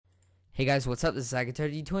Hey guys, what's up? This is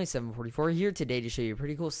Untitled here today to show you a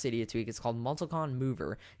pretty cool Cydia tweak. It's called Multilcon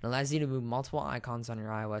Mover. It allows you to move multiple icons on your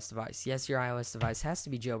iOS device. Yes, your iOS device has to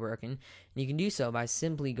be jailbroken, and you can do so by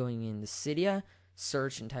simply going into Cydia,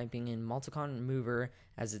 search, and typing in Multilcon Mover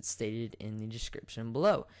as it's stated in the description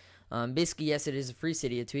below. Basically, yes, it is a free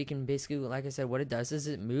Cydia tweak, and basically, like I said, what it does is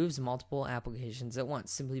it moves multiple applications at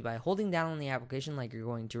once simply by holding down on the application like you're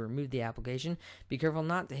going to remove the application. Be careful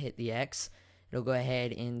not to hit the X. It'll go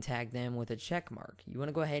ahead and tag them with a check mark. You want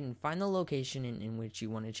to go ahead and find the location in which you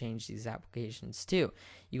want to change these applications to.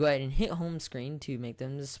 You go ahead and hit home screen to make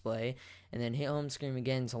them display, and then hit home screen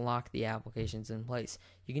again to lock the applications in place.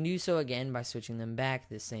 You can do so again by switching them back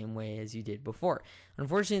the same way as you did before.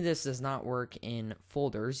 Unfortunately, this does not work in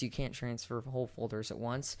folders. You can't transfer whole folders at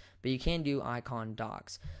once, but you can do icon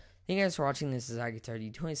docks. Thank you guys for watching. This is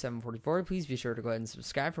iGuitarD2744. Please be sure to go ahead and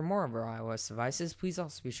subscribe for more of our iOS devices. Please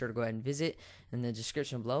also be sure to go ahead and visit in the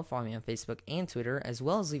description below. Follow me on Facebook and Twitter, as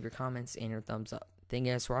well as leave your comments and your thumbs up. Thank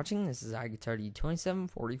you guys for watching. This is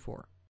iGuitarD2744.